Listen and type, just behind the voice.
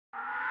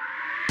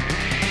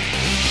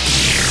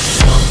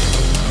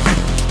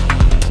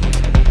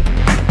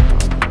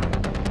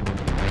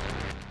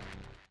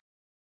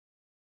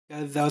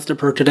That was the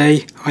pro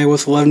today.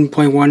 iOS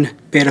 11.1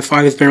 Beta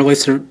 5 has been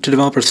released to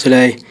developers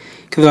today.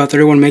 Because about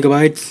 31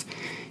 megabytes.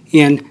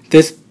 And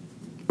this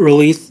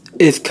release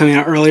is coming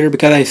out earlier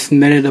because I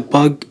submitted a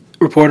bug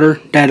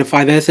reporter that the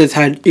 5S has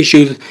had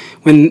issues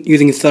when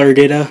using cellular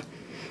data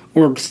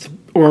or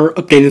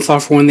updating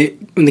software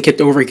when they kept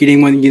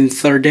overheating when using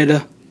cellular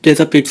data. This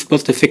update is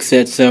supposed to fix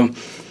it, so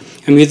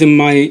I'm using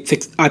my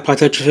iPod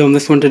Touch to film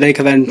this one today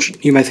because I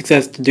need my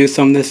 6S to do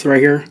some of this right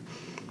here.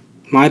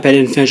 My iPad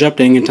didn't finish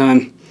updating in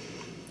time.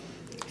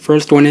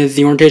 First one is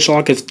the orientation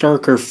lock is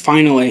darker,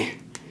 finally.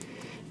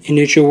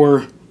 Initially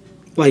were,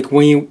 like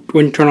when you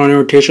turn on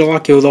orientation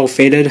lock, it was all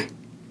faded.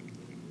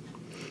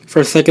 For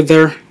a second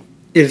there,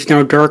 it's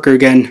now darker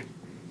again.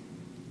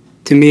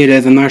 To me it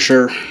is, I'm not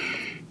sure.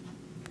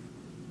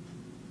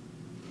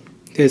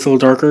 It's a little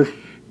darker.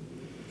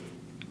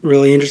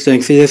 Really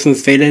interesting. See, this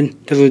one's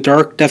faded. This one's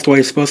dark. That's the way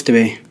it's supposed to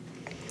be.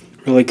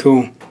 Really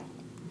cool.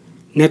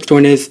 Next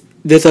one is,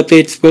 this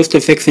update is supposed to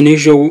fix an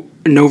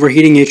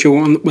overheating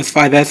issue with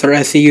 5S or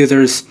SE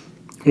users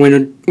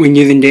when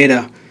using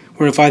data.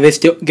 Where the 5S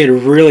still get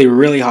really,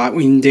 really hot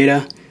when using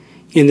data.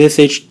 And this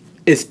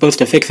is supposed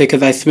to fix it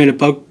because I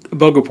submitted a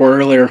bug report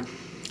earlier,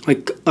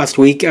 like last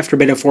week after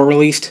Beta 4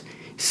 released.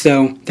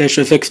 So that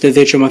should fix this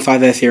issue with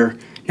 5S here.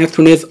 Next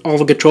one is, all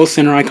the control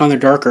center icons are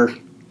darker.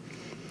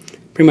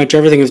 Pretty much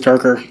everything is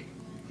darker.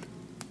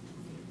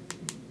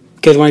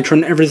 Because when I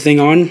turn everything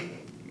on,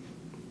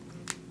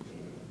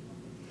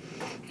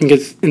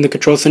 because in the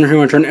control center here,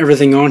 when I turn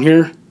everything on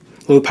here,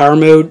 low power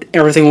mode,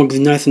 everything looks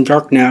nice and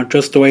dark now,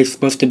 just the way it's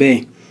supposed to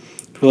be.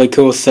 It's really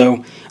cool.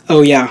 So,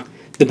 oh yeah,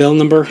 the build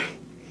number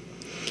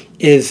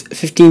is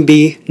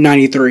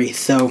 15B93.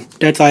 So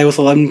that's iOS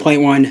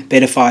 11.1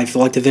 Beta 5. If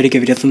you like the video,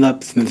 give it a thumbs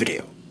up. It's my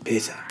video.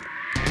 Peace out.